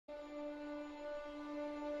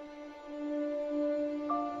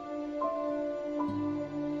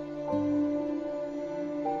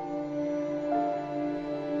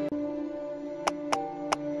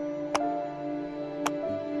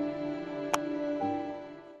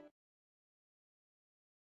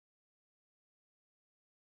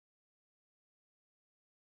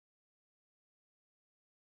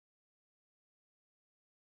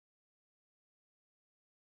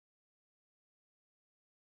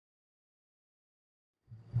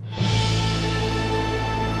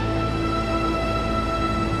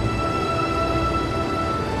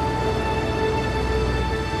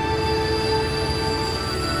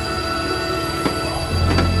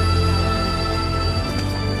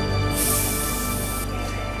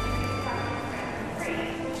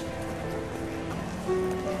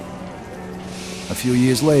few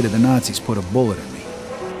years later, the Nazis put a bullet in me.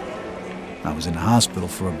 I was in the hospital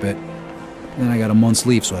for a bit. Then I got a month's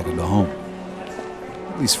leave so I could go home.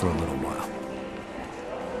 At least for a little while.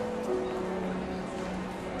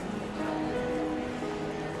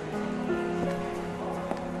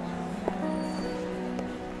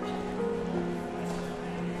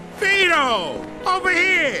 Vito! Over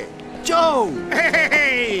here! Joe!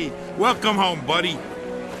 Hey! Welcome home, buddy.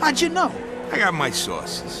 How'd you know? I got my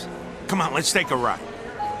sources. Come on, let's take a ride.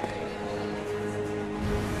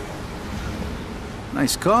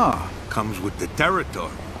 Nice car. Comes with the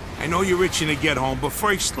territory. I know you're itching to get home, but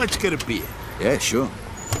first, let's get a beer. Yeah, sure.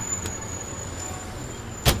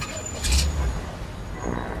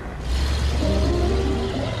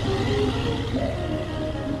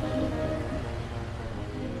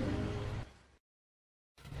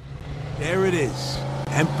 There it is.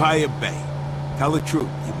 Empire Bay. Tell the truth,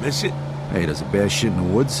 you miss it? Hey, does a bear shit in the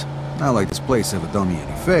woods? Not like this place ever done me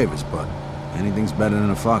any favors, but anything's better than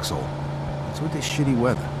a foxhole. What's with this shitty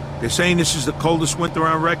weather? They're saying this is the coldest winter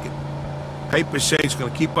on record. Papers say it's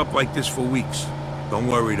gonna keep up like this for weeks. Don't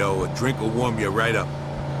worry though, a drink will warm you right up.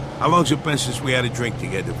 How long's it been since we had a drink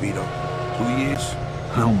together, Vito? 2 years?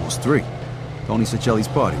 Almost 3. Tony Sicelli's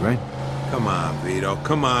party, right? Come on, Vito,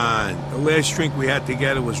 come on. The last drink we had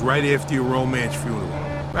together was right after your romance funeral.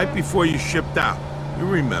 Right before you shipped out. You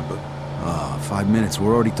remember. 5 minutes.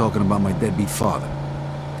 We're already talking about my deadbeat father.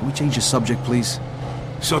 Can we change the subject, please?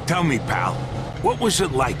 So tell me, pal, what was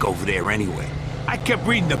it like over there anyway? I kept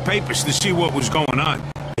reading the papers to see what was going on.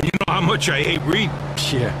 And you know how much I hate reading.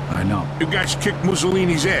 Yeah, I know. You guys kicked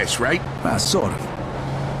Mussolini's ass, right? Sort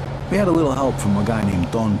of. We had a little help from a guy named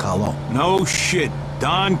Don Carlo. No shit.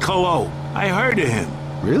 Don Carlo. I heard of him.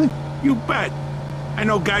 Really? You bet. I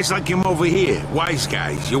know guys like him over here. Wise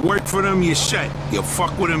guys. You work for them, you're set. You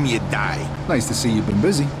fuck with them, you die. Nice to see you've been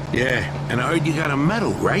busy. Yeah, and I heard you got a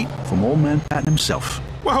medal, right? From old man Patton himself.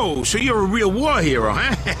 Whoa, so you're a real war hero,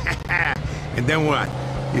 huh? And then what?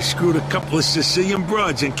 You screwed a couple of Sicilian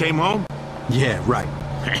broads and came home? Yeah, right.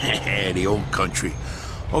 The old country.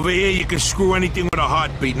 Over here, you can screw anything with a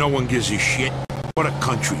heartbeat. No one gives a shit. What a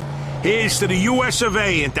country. Here's to the US of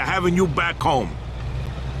A and to having you back home.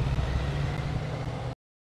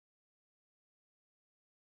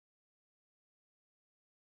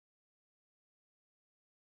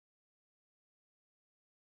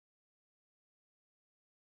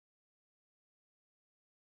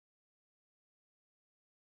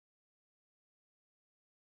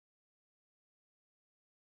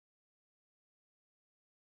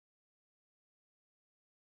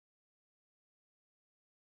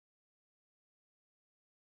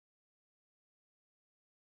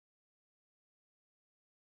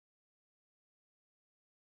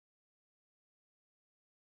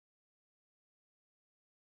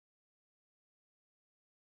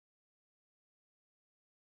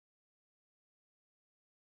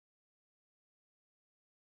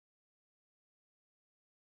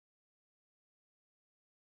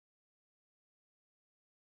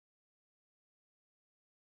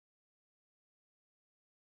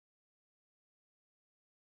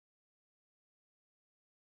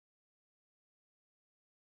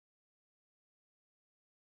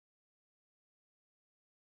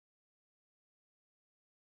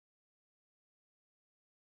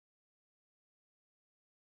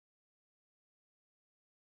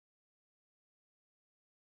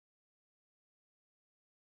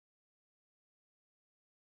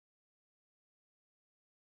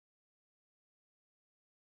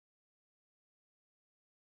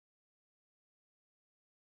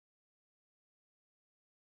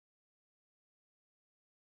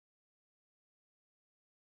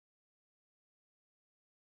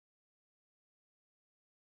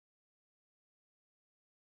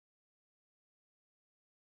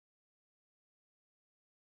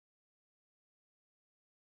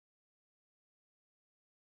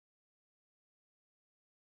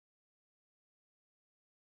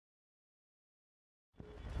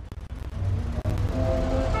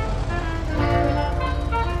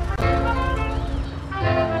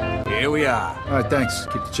 Here we are. All right, thanks.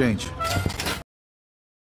 Keep the change.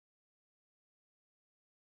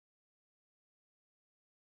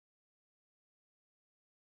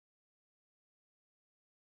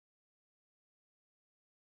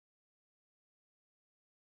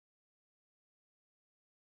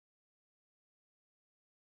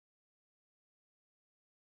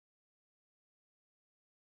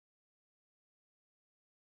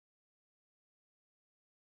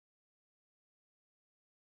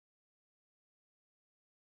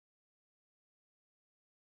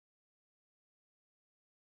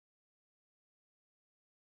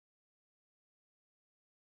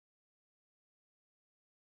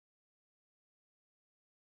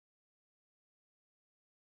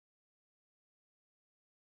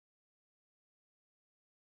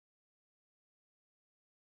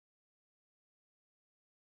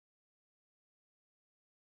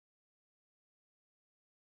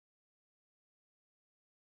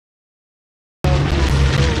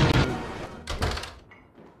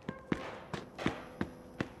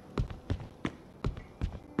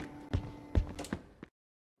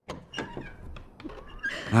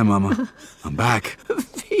 Hi, Mama. I'm back.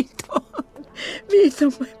 Vito.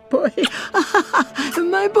 Vito, my boy.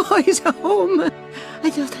 My boy's home. I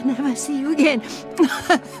thought I'd never see you again.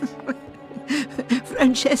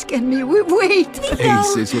 Francesca and me, we wait. Hey,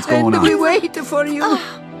 sis, what's going on? We wait for you.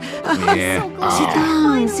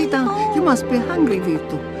 Yeah. Sit down. You must be hungry,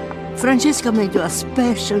 Vito. Francesca made you a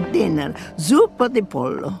special dinner, zuppa di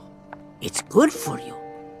pollo. It's good for you.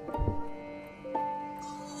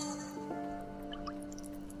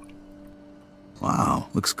 Wow,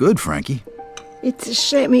 looks good, Frankie. It's a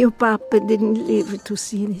shame your papa didn't live to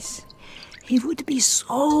see this. He would be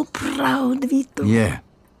so proud, Vito. Yeah,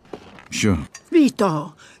 sure.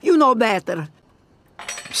 Vito, you know better.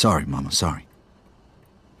 Sorry, Mama, sorry.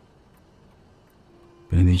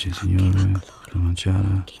 Benedice il Signore la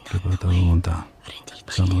mangiara che porta la volontà.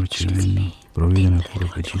 Salvarci il regno, provvede nel cuore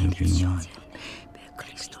precino che non hai. Per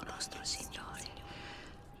Cristo nostro Signore.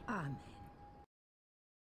 Amen.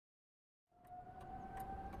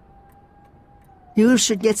 You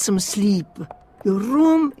should get some sleep. Your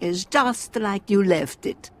room is just like you left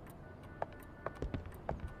it.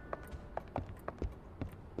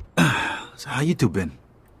 So how you two been?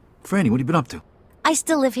 Franny, what have you been up to? I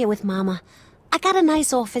still live here with Mama. I got a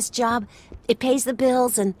nice office job. It pays the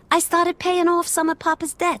bills, and I started paying off some of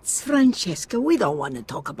Papa's debts. Francesca, we don't want to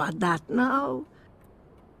talk about that now.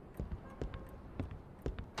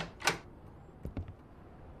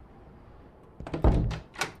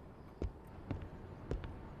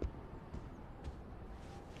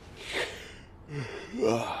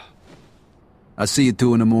 I'll see you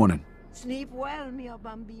two in the morning. Sleep well, mio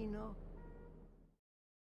bambino.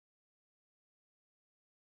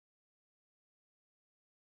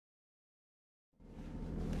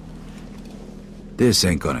 This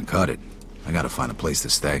ain't gonna cut it. I gotta find a place to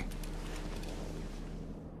stay.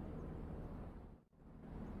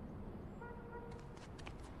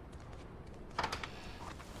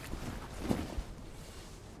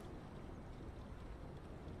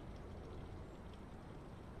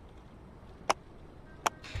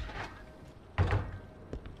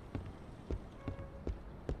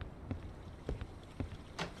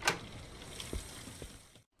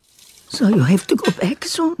 So you have to go back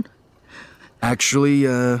soon? Actually,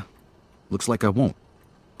 looks like I won't.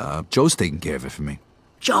 Joe's taking care of it for me.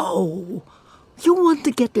 Joe, you want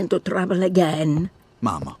to get into trouble again?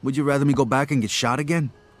 Mama, would you rather me go back and get shot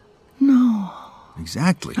again? No.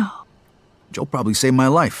 Exactly. No. Joe probably saved my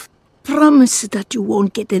life. Promise that you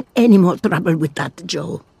won't get in any more trouble with that,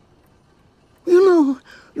 Joe. You know,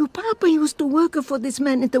 your papa used to work for this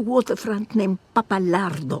man at the waterfront named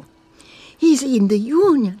Papalardo. He's in the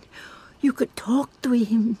union. You could talk to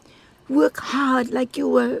him. Work hard like you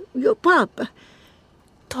were your papa.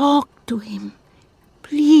 Talk to him.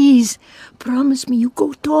 Please, promise me you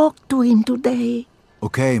go talk to him today.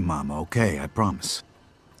 Okay, Mama, okay, I promise.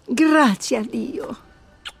 Grazie a Dio.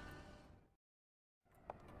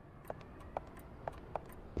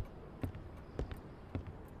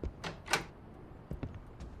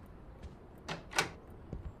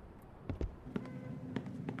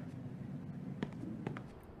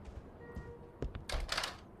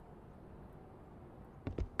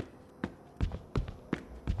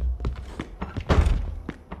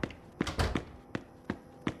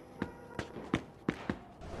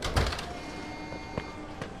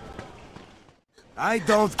 I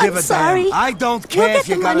don't give a sorry. damn. I don't We'll care get if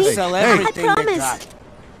you the gotta money. sell I everything you promise. got.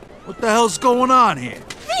 What the hell's going on here?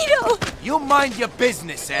 Vito! You mind your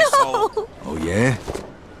business, asshole. No! Oh, yeah?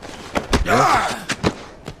 Ah!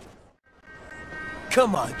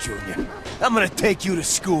 Come on, Junior. I'm gonna take you to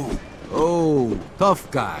school. Oh, tough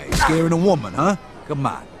guy. Scaring a woman, huh? Come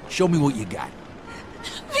on, show me what you got.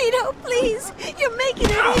 Vito, please! You're making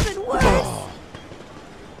it even worse!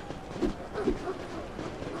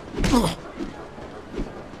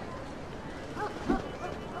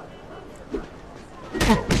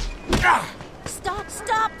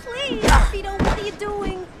 Stop, please! Vito, what are you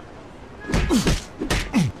doing?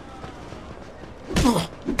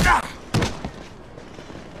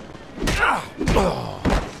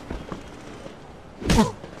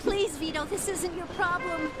 Please, Vito, this isn't your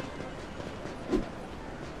problem.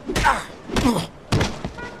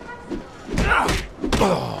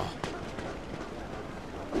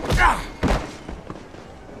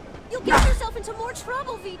 You'll get yourself into more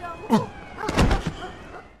trouble, Vito.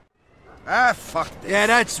 Ah, fuck this. Yeah,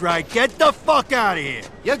 that's right. Get the fuck out of here.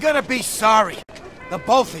 You're gonna be sorry. The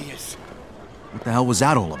both of yous. What the hell was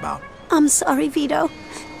that all about? I'm sorry, Vito.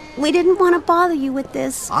 We didn't want to bother you with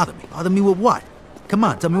this. Bother me? Bother me with what? Come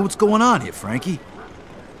on, tell me what's going on here, Frankie.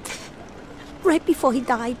 Right before he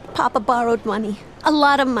died, Papa borrowed money. A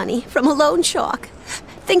lot of money from a loan shark.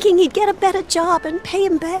 thinking he'd get a better job and pay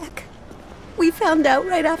him back. We found out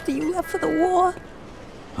right after you left for the war.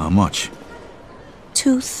 How much?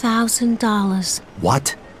 $2,000.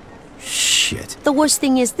 What? Shit. The worst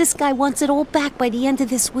thing is, this guy wants it all back by the end of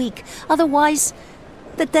this week. Otherwise,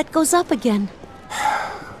 the debt goes up again.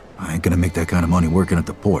 I ain't gonna make that kind of money working at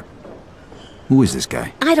the port. Who is this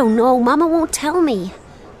guy? I don't know. Mama won't tell me.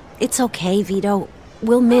 It's okay, Vito.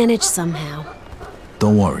 We'll manage somehow.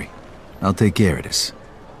 Don't worry. I'll take care of this.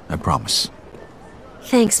 I promise.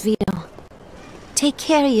 Thanks, Vito. Take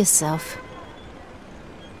care of yourself.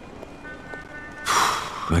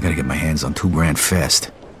 I gotta get my hands on $2,000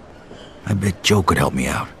 fast. I bet Joe could help me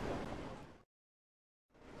out.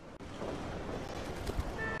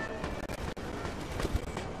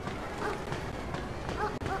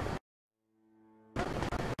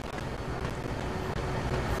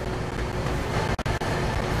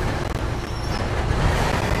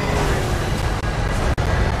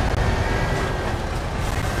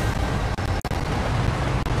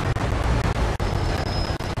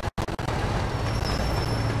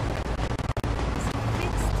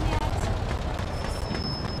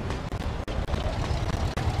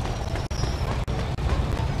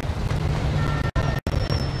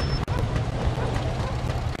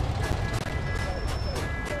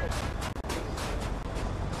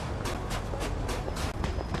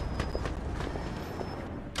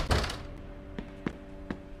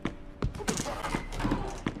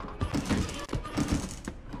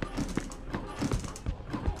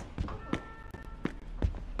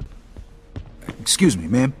 Excuse me,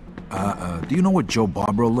 ma'am. Do you know where Joe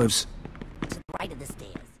Barbaro lives? Right of the stairs.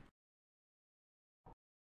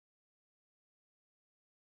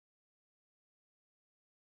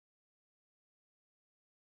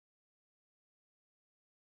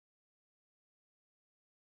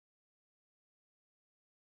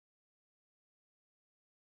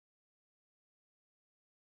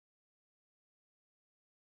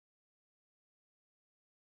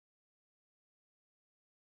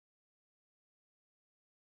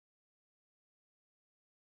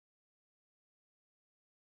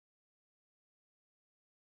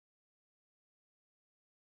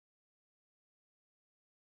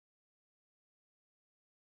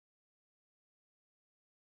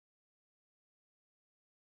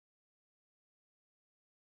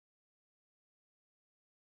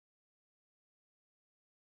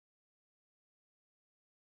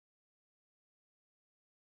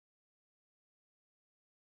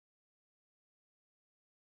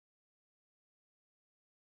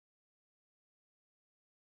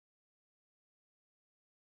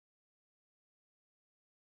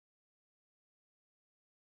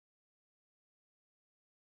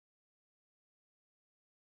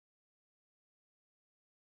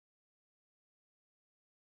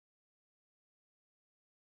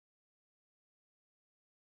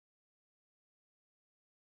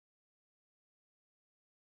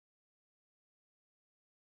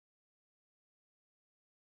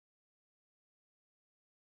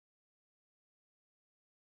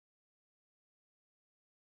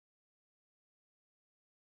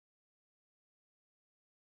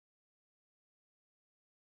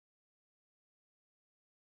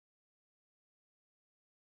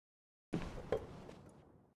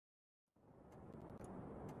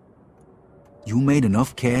 You made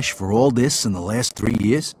enough cash for all this in the last 3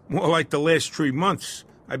 years? More like the last 3 months.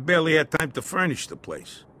 I barely had time to furnish the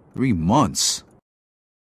place. 3 months?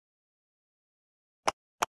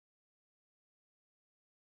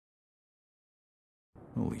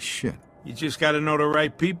 Holy shit. You just gotta know the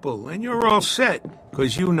right people, and you're all set,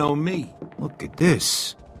 'cause you know me. Look at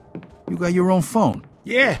this. You got your own phone.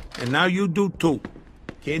 Yeah, and now you do too.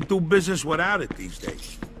 Can't do business without it these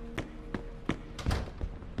days.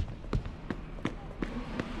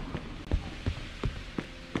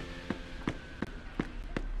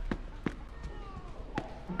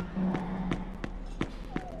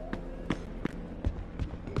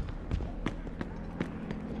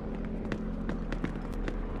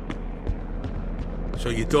 So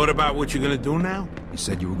you thought about what you're gonna do now? You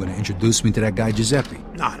said you were gonna introduce me to that guy Giuseppe.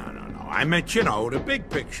 No. I meant, you know, the big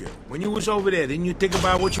picture. When you was over there, didn't you think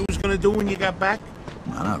about what you was gonna do when you got back?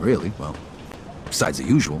 No, not really. Well, besides the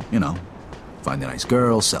usual, you know. Find a nice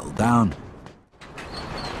girl, settle down.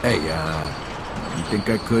 Hey, you think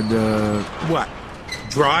I could, What?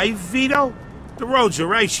 Drive, Vito? The roads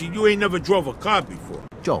are icy. You ain't never drove a car before.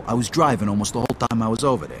 Joe, I was driving almost the whole time I was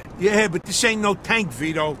over there. Yeah, but this ain't no tank,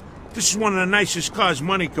 Vito. This is one of the nicest cars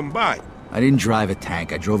money can buy. I didn't drive a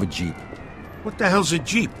tank, I drove a Jeep. What the hell's a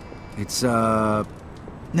Jeep? It's,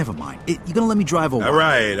 never mind. You're gonna let me drive over? All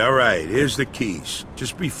right. Here's the keys.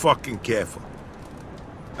 Just be fucking careful.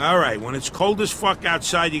 All right, when it's cold as fuck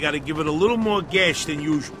outside, you gotta give it a little more gas than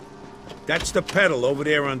usual. That's the pedal over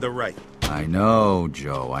there on the right. I know,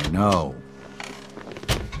 Joe, I know.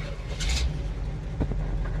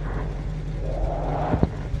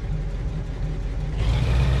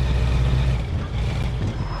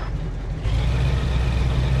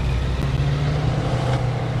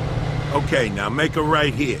 Okay, now make a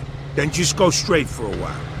right here. Then just go straight for a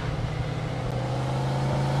while.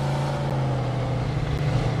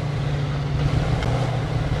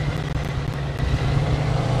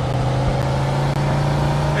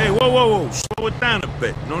 Hey, whoa. Slow it down a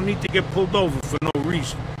bit. No need to get pulled over for no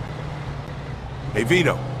reason. Hey,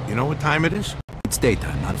 Vito, you know what time it is? It's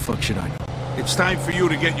daytime, how the fuck should I know? It's time for you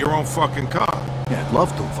to get your own fucking car. Yeah, I'd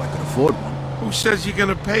love to if I could afford one. Who says you're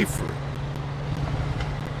gonna pay for it?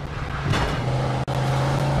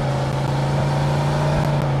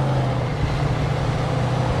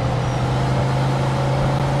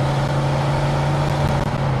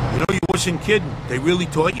 You know, you wasn't kidding. They really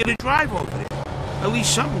taught you to drive over there. At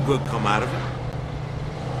least something good come out of it.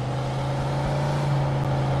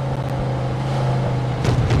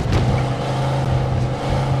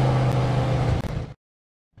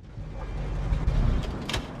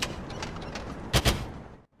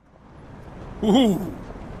 Ooh,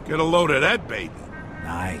 get a load of that, baby.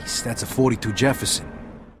 Nice, that's a 42 Jefferson.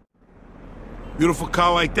 Beautiful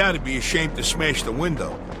car like that would be ashamed to smash the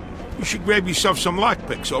window. You should grab yourself some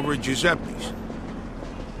lockpicks over at Giuseppe's.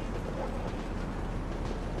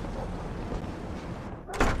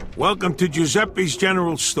 Welcome to Giuseppe's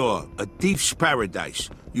General Store, a thief's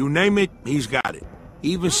paradise. You name it, he's got it.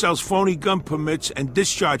 He even sells phony gun permits and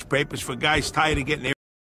discharge papers for guys tired of getting their...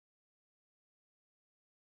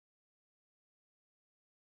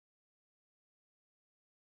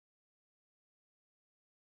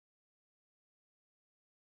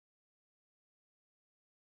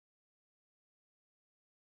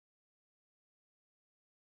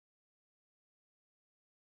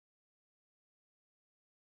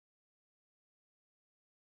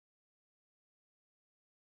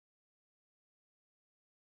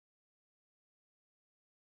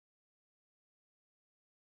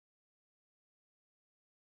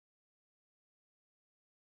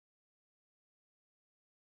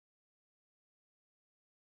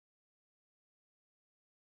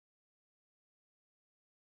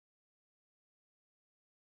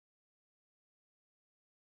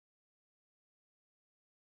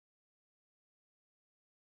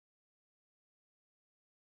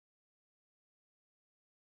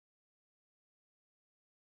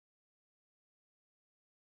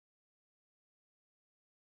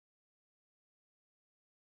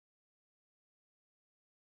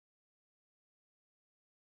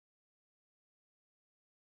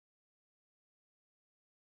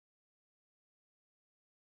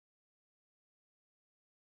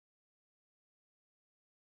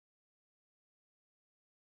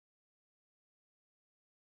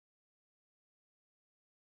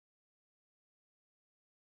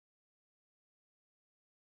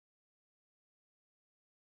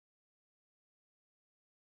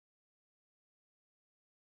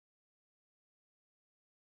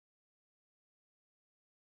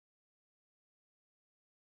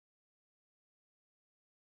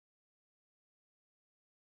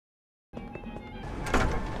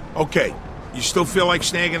 Okay, you still feel like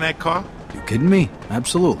snagging that car? You kidding me?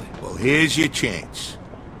 Absolutely. Well, here's your chance.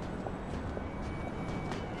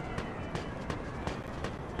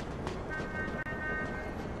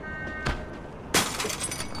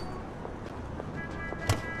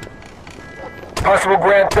 Possible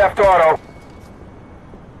grand theft auto.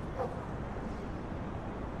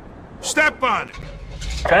 Step on it!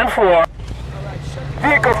 10-4.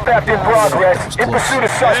 Vehicle theft in progress. In pursuit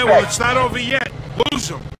of Yeah, well, suspect. it's not over yet. Lose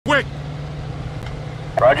him, quick!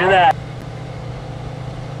 Roger that.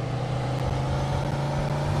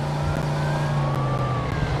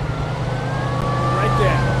 Right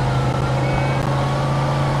there.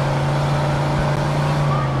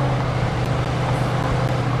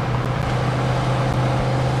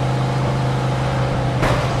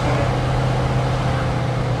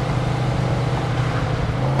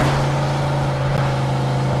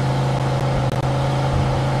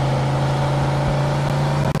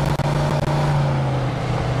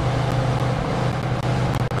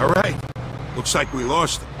 All right. Looks like we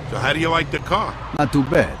lost him. So how do you like the car? Not too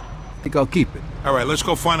bad. Think I'll keep it. All right, let's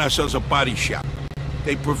go find ourselves a body shop.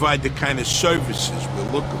 They provide the kind of services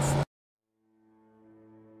we're looking for.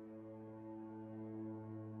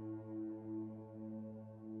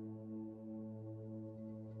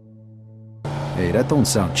 Hey, that don't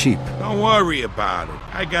sound cheap. Don't worry about it.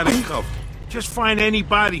 I got it covered. Just find any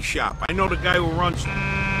body shop. I know the guy who runs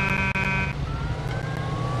them.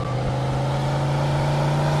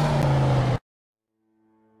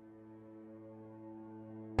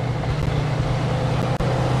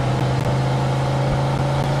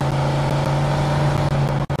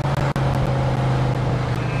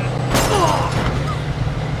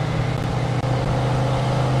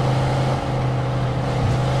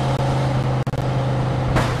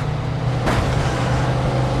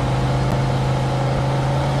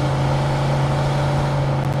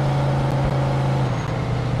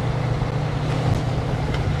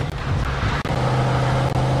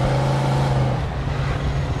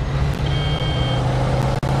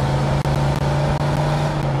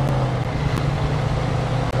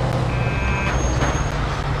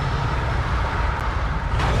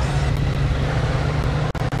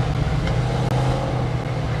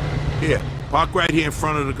 Here, park right here in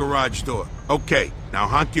front of the garage door. Okay, now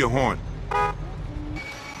honk your horn.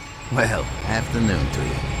 Well, afternoon to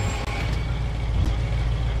you.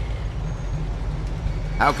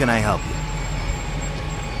 How can I help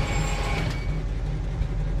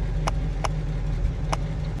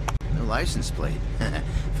you? No license plate.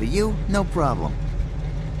 For you, no problem.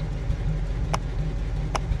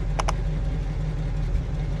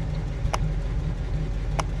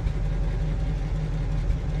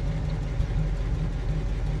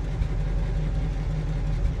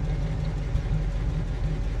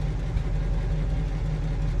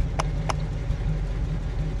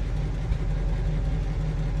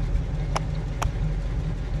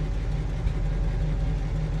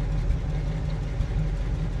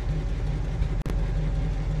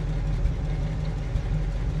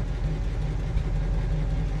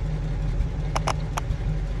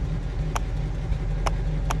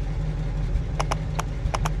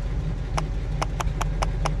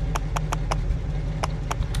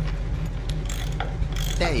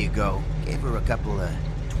 There you go. Gave her a couple of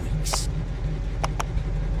tweaks.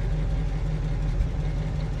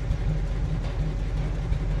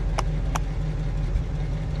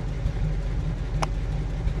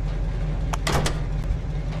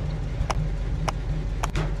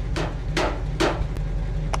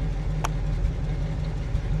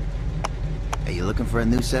 Are you looking for a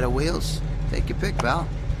new set of wheels? Take your pick, pal.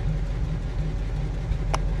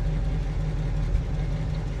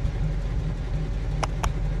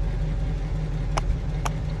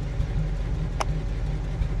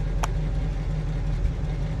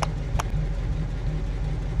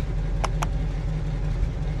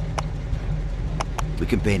 We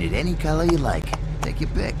can paint it any color you like. Take your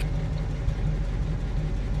pick.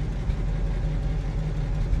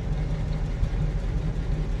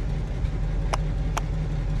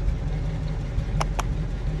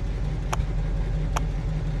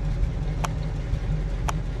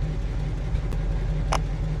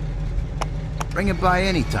 Bring it by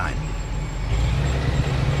anytime.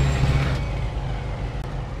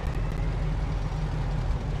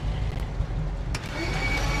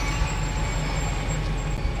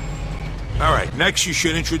 All right, next you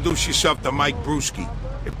should introduce yourself to Mike Brewski.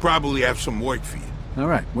 He'll probably have some work for you. All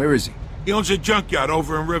right, where is he? He owns a junkyard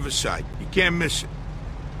over in Riverside. You can't miss it.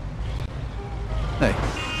 Hey,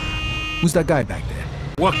 who's that guy back there?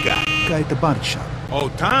 What guy? Guy at the body shop. Oh,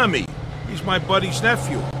 Tommy. He's my buddy's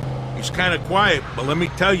nephew. He's kind of quiet, but let me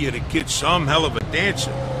tell you, the kid's some hell of a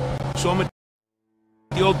dancer. Saw him at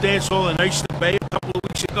the old dance hall in Oyster Bay a couple of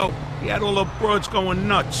weeks ago. He had all the broads going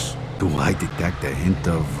nuts. Do I detect a hint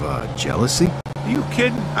of jealousy? Are you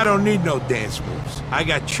kidding? I don't need no dance moves. I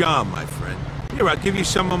got charm, my friend. Here, I'll give you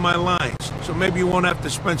some of my lines, so maybe you won't have to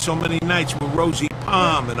spend so many nights with Rosie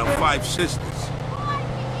Palm and her 5 sisters.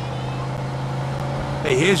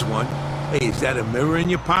 Hey, here's one. Hey, is that a mirror in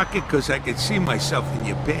your pocket? 'Cause I can see myself in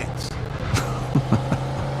your pants.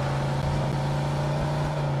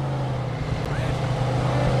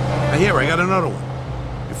 Now here, I got another one.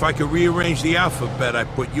 If I could rearrange the alphabet,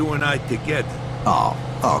 I'd put you and I together. Oh,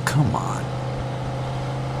 come on.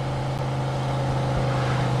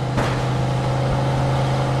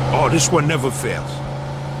 Oh, this one never fails.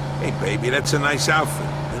 Hey, baby, that's a nice outfit.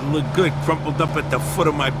 It'll look good crumpled up at the foot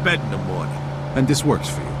of my bed in the morning. And this works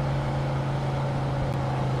for you.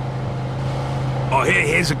 Oh,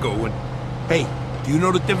 here's a good one. Hey, do you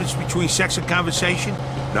know the difference between sex and conversation?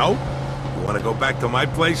 No? You want to go back to my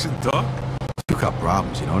place and talk? You got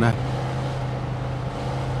problems, you know that?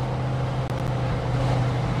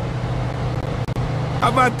 How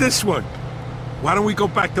about this one? Why don't we go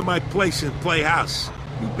back to my place and play house?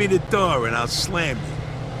 You be the door and I'll slam you.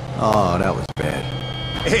 Oh, that was bad.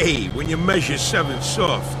 Hey, when you measure 7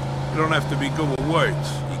 soft, you don't have to be good with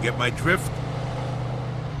words. You get my drift?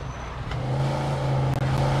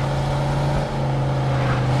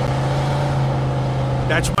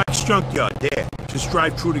 That's Mike's junkyard there. Just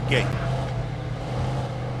drive through the gate.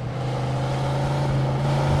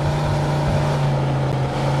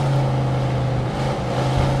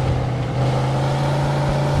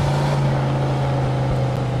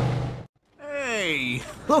 Hey,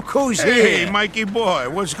 look who's Hey, here. Mikey boy,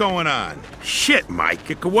 what's going on? Shit, Mike,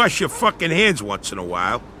 you can wash your fucking hands once in a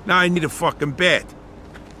while. Now I need a fucking bed.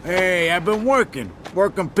 Hey, I've been working.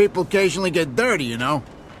 Working people occasionally get dirty, you know.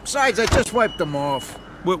 Besides, I just wiped them off.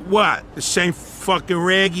 With what? The same fucking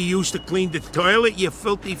rag you used to clean the toilet, you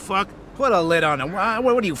filthy fuck? Put a lid on it.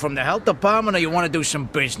 What are you, from the health department, or you want to do some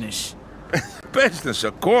business? Business,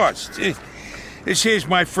 of course. This here's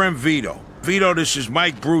my friend Vito. Vito, this is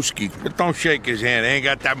Mike Brewski, but don't shake his hand. I ain't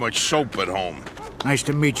got that much soap at home. Nice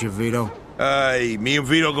to meet you, Vito. Me and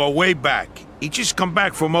Vito go way back. He just come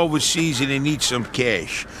back from overseas and he needs some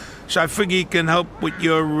cash. So I figure he can help with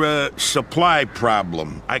your, supply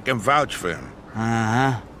problem. I can vouch for him.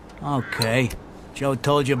 Uh-huh. Okay. Joe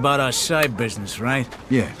told you about our side business, right?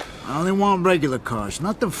 Yeah. I only want regular cars,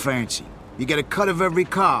 nothing fancy. You get a cut of every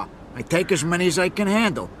car. I take as many as I can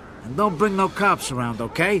handle. And don't bring no cops around,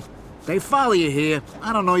 okay? They follow you here.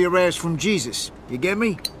 I don't know your ass from Jesus. You get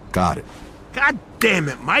me? Got it. God damn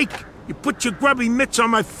it, Mike! You put your grubby mitts on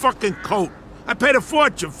my fucking coat. I paid a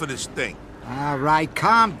fortune for this thing. All right,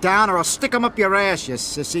 calm down or I'll stick 'em up your ass, you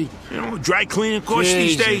sissy. You know, dry cleaning costs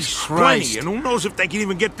these Jesus days Christ. plenty, and who knows if they can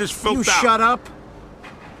even get this filled You out. shut up.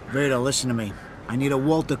 Vito, listen to me. I need a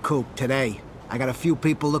Walter Coupe today. I got a few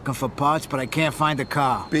people looking for parts, but I can't find a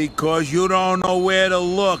car. Because you don't know where to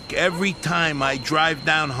look. Every time I drive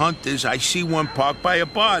down Hunter's, I see one parked by a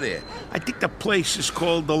bar there. I think the place is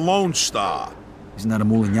called the Lone Star. Isn't that a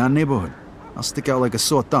Moulignan neighborhood? I'll stick out like a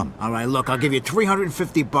sore thumb. All right, look, I'll give you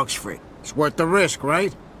 $350 for it. It's worth the risk,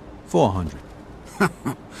 right? 400.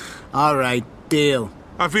 All right, deal.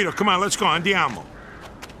 Vito, come on, let's go. Andiamo.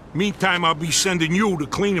 Meantime, I'll be sending you the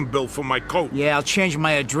cleaning bill for my coat. Yeah, I'll change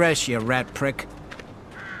my address, you rat prick.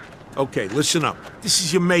 Okay, listen up. This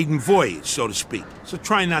is your maiden voyage, so to speak. So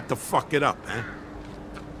try not to fuck it up, eh?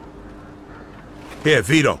 Here,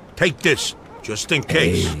 Vito, take this, just in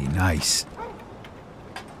case. Hey, nice.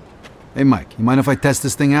 Hey, Mike, you mind if I test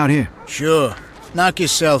this thing out here? Sure. Knock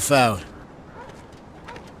yourself out.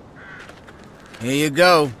 Here you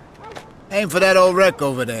go. Aim for that old wreck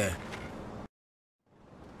over there.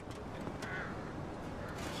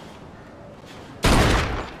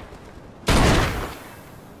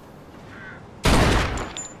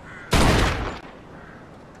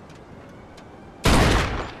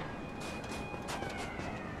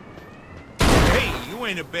 Hey, you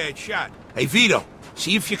ain't a bad shot. Hey, Vito,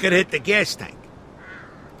 see if you can hit the gas tank.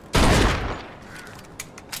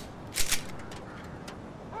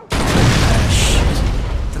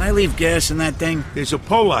 Can I leave gas in that thing? There's a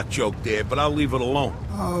Polak joke there, but I'll leave it alone.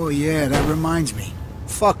 Oh, yeah, that reminds me.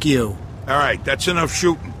 Fuck you. All right, that's enough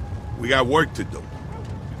shooting. We got work to do.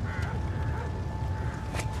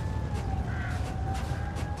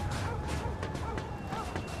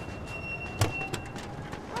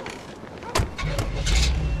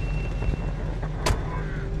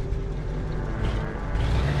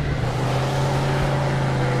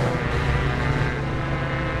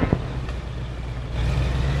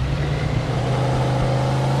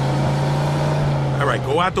 All right,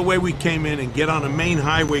 go out the way we came in and get on the main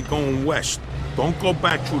highway going west. Don't go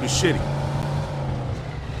back through the city.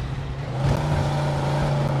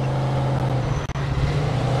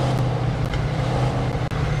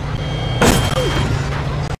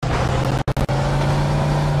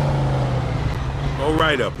 Go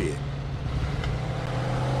right up here.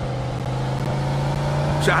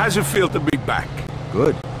 So how's it feel to be back?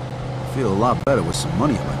 Good. I feel a lot better with some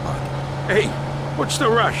money in my pocket. Hey, what's the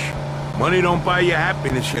rush? Money don't buy you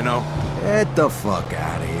happiness, you know. Get the fuck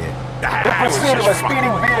out of here. I was Pursuit of a just speeding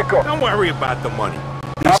fucking- vehicle. Don't worry about the money.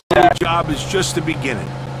 This whole job is just the beginning.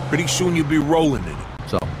 Pretty soon you'll be rolling in it.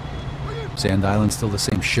 So, Sand Island's still the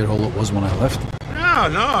same shithole it was when I left?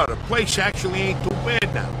 No, the place actually ain't too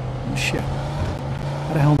bad now. Oh, shit.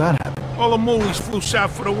 How the hell did that happen? All the moolies flew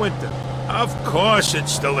south for the winter. Of course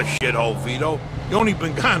it's still a shithole, Vito. You only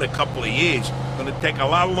been gone a couple of years. Gonna take a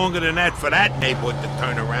lot longer than that for that neighborhood to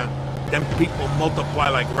turn around. Them people multiply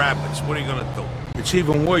like rabbits. What are you gonna do? It's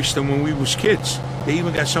even worse than when we was kids. They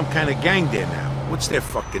even got some kind of gang there now. What's their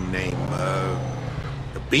fucking name?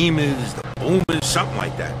 The Beamers, the Boomers, something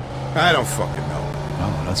like that. I don't fucking know.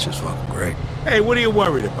 Oh, that's just fucking great. Hey, what are you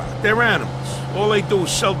worried about? They're animals. All they do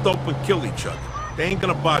is sell dope and kill each other. They ain't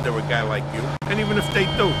gonna bother a guy like you. And even if they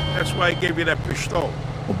do, that's why I gave you that pistol.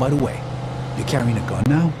 Oh, by the way, you're carrying a gun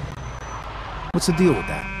now? What's the deal with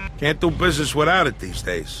that? Can't do business without it these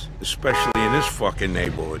days, especially in this fucking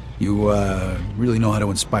neighborhood. You, really know how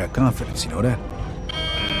to inspire confidence, you know that? I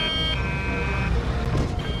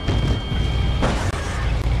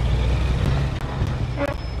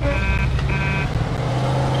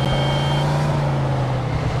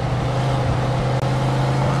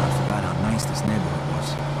forgot how nice this neighborhood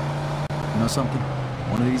was. You know something?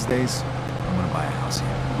 One of these days, I'm gonna buy a house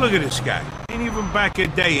here. Look at this guy. Ain't even back a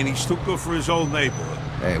day and he's too good for his old neighborhood.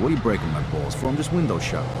 Hey, what are you breaking my balls for? I'm just window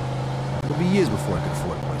shopping. It'll be years before I can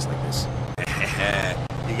afford a place like this.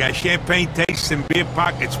 You got champagne tastes and beer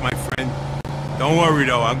pockets, my friend. Don't worry,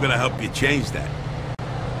 though. I'm gonna help you change that.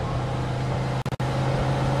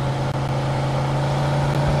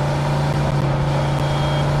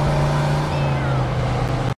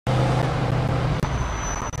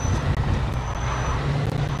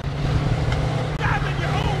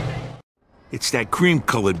 It's that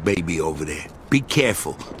cream-colored baby over there. Be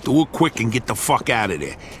careful. Do it quick and get the fuck out of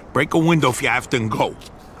there. Break a window if you have to and go.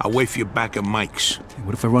 I'll wait for you back at Mike's. Hey,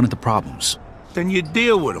 what if I run into problems? Then you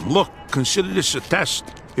deal with them. Look, consider this a test.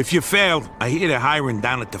 If you fail, I hear they're hiring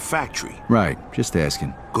down at the factory. Right, just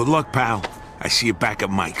asking. Good luck, pal. I see you back at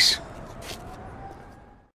Mike's.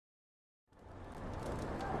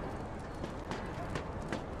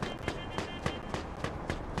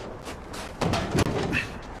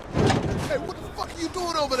 Hey, what the fuck are you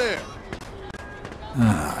doing over there?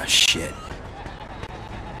 Ah, shit.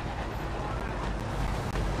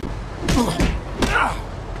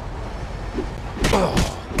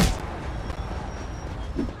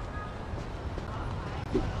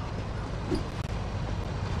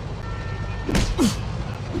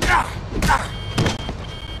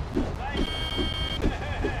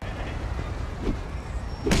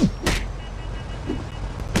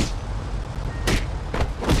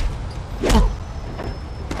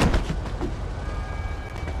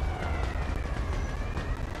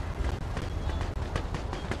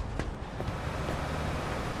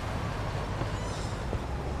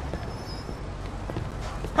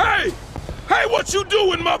 Hey! Hey, what you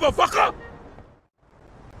doing, motherfucker?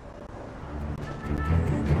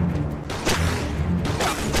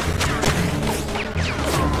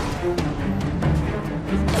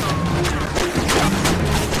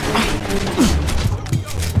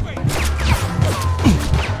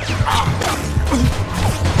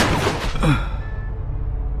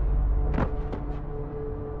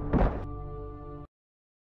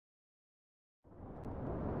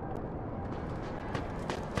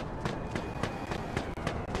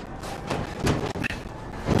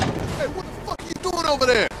 Hey, what the fuck are you doing over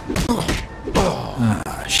there?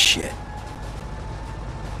 Ah, shit.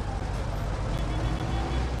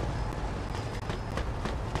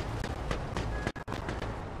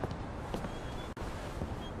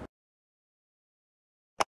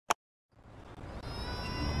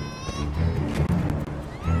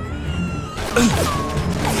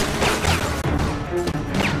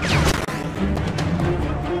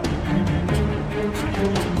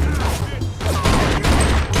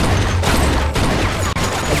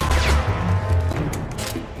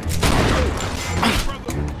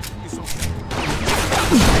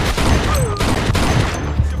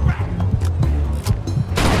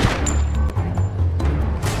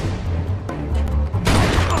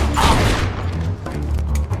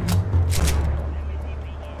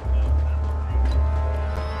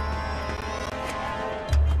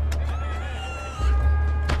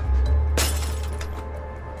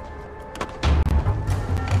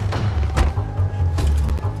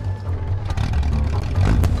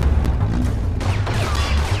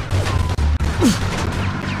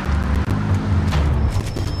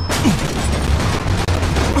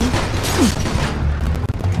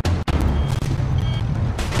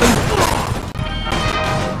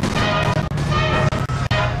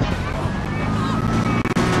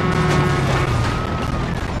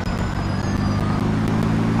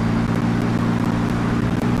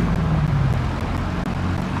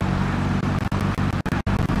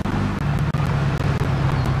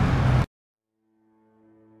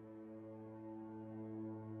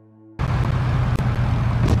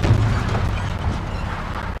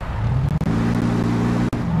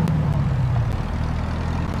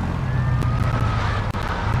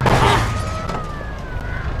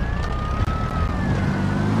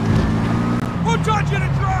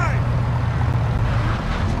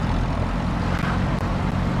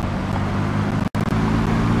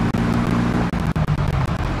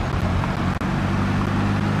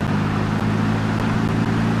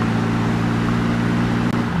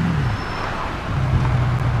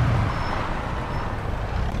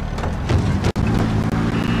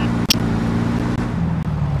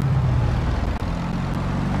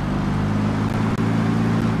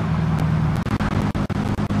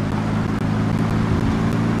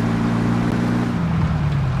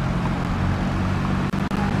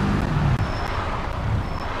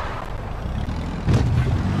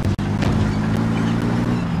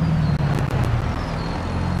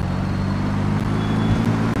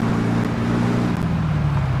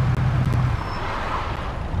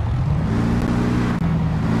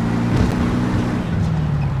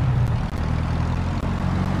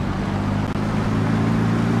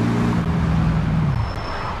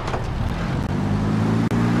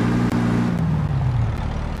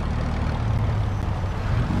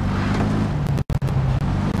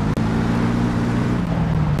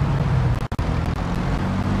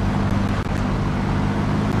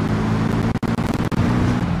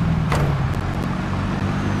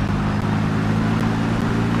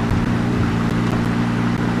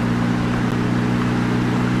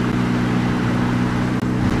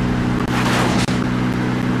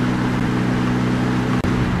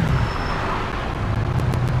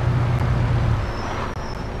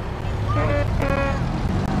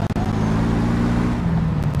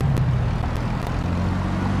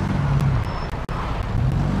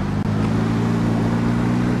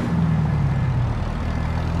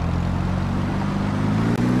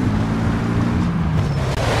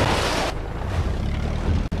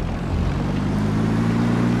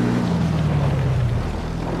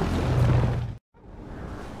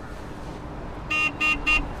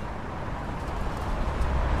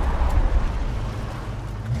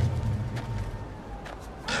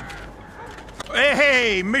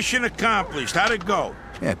 Hey, mission accomplished. How'd it go?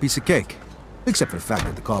 Yeah, piece of cake. Except for the fact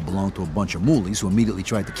that the car belonged to a bunch of moolies who immediately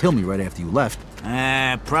tried to kill me right after you left.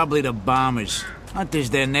 Probably the bombers. Hunter's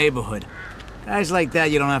their neighborhood. Guys like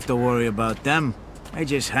that, you don't have to worry about them. They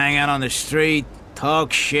just hang out on the street,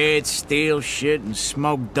 talk shit, steal shit, and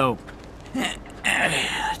smoke dope.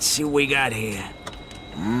 Let's see what we got here.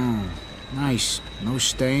 Nice. No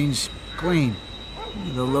stains. Clean.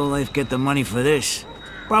 Where the lowlife get the money for this?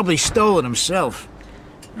 Probably stole it himself.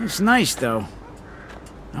 It's nice, though.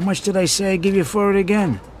 How much did I say I'd give you for it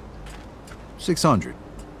again? 600.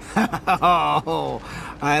 Oh,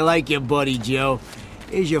 I like your buddy, Joe.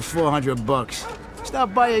 Here's your 400 bucks.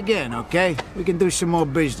 Stop by again, okay? We can do some more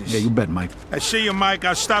business. Yeah, you bet, Mike. I see you, Mike.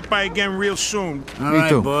 I'll stop by again real soon. All Me right,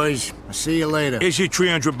 too. boys. I'll see you later. Here's your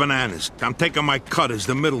 300 bananas. I'm taking my cut as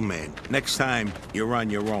the middleman. Next time, you're on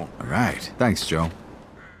your own. All right. Thanks, Joe.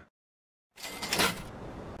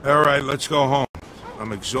 All right, let's go home.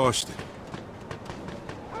 I'm exhausted.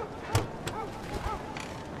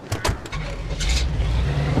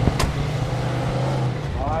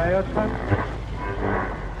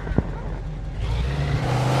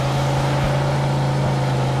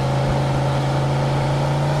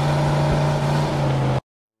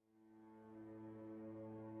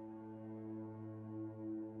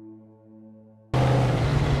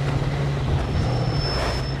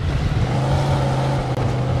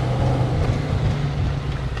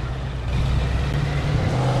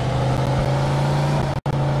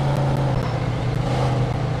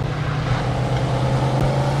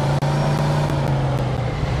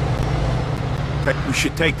 We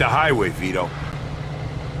should take the highway, Vito.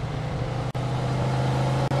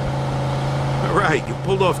 All right, you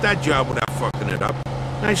pulled off that job without fucking it up.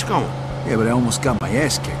 Nice going. Yeah, but I almost got my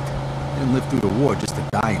ass kicked. Didn't live through the war just to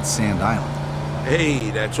die in Sand Island. Hey,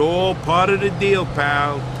 that's all part of the deal,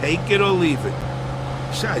 pal. Take it or leave it.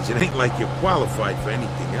 Besides, it ain't like you're qualified for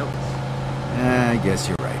anything else. I guess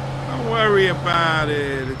you're right. Don't worry about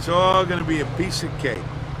it. It's all gonna be a piece of cake.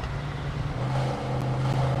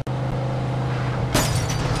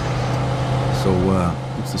 So,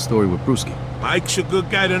 what's the story with Brewski? Mike's a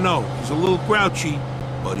good guy to know. He's a little grouchy,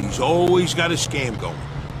 but he's always got a scam going.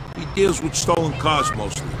 He deals with stolen cars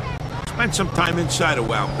mostly. Spent some time inside a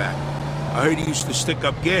while back. I heard he used to stick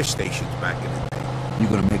up gas stations back in the day. You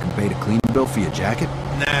gonna make him pay the cleaning bill for your jacket?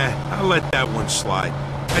 Nah, I'll let that one slide.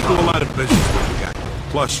 I do a lot of business with the guy.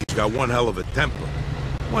 Plus, he's got one hell of a temper.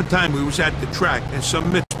 One time we was at the track and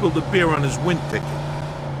some mitt spilled a beer on his wind ticket.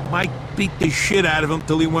 Mike beat the shit out of him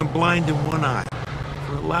till he went blind in one eye.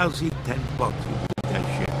 For a lousy $10, you believe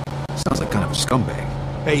that shit? Sounds like kind of a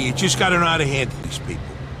scumbag. Hey, you just gotta know how to handle these people.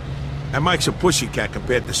 And Mike's a pussycat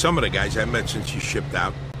compared to some of the guys I met since you shipped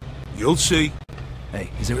out. You'll see. Hey,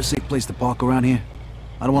 is there a safe place to park around here?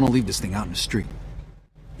 I don't want to leave this thing out in the street.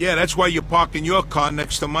 Yeah, that's why you're parking your car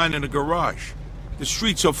next to mine in the garage. The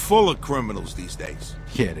streets are full of criminals these days.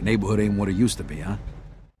 Yeah, the neighborhood ain't what it used to be, huh?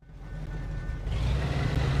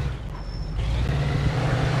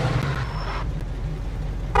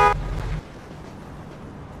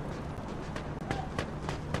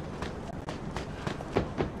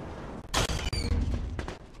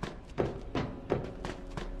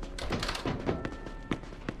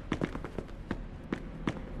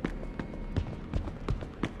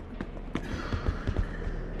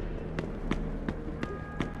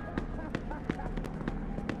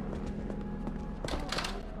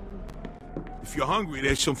 If you're hungry,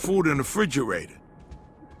 there's some food in the refrigerator.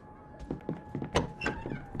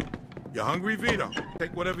 You hungry, Vito?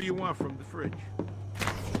 Take whatever you want from the fridge.